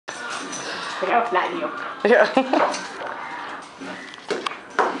Like, I'll flatten you. Yeah.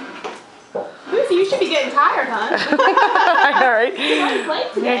 Lucy, you should be getting tired, huh? I know, right? You're on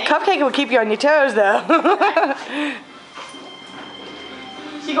plate today. Cupcake will keep you on your toes, though.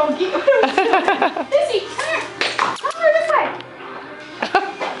 She gonna get Lucy, come here. Come over this way.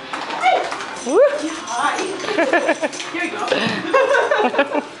 Hey. Woo. Hi. Here you go.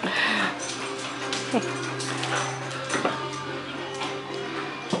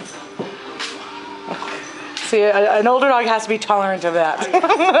 See, an older dog has to be tolerant of that. Oh,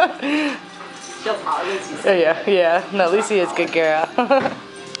 yeah. She'll probably Lucy's. Oh, yeah. No, Lucy is a good girl.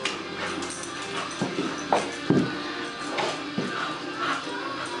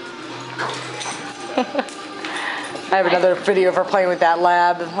 I have another video of her playing with that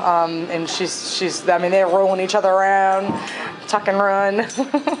lab, and she's. I mean, they're rolling each other around, tuck and run. That's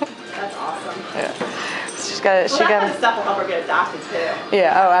awesome. Yeah. She's got. Well, that kind of stuff will help her get adopted too.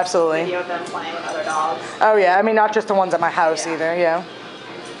 Yeah. Oh, absolutely. Video of them playing with other dogs. Oh yeah. I mean, not just the ones at my house either. Yeah.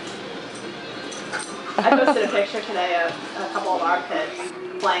 I posted a picture today of a couple of our kids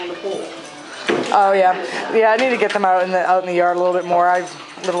playing the pool. Oh yeah. Yeah. I need to get them out in the yard a little bit more. I've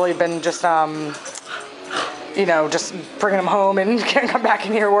literally been just you know, just bringing them home and can't come back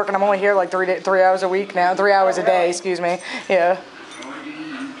in here working. I'm only here like 3 hours a week now, 3 hours a day, excuse me. Yeah.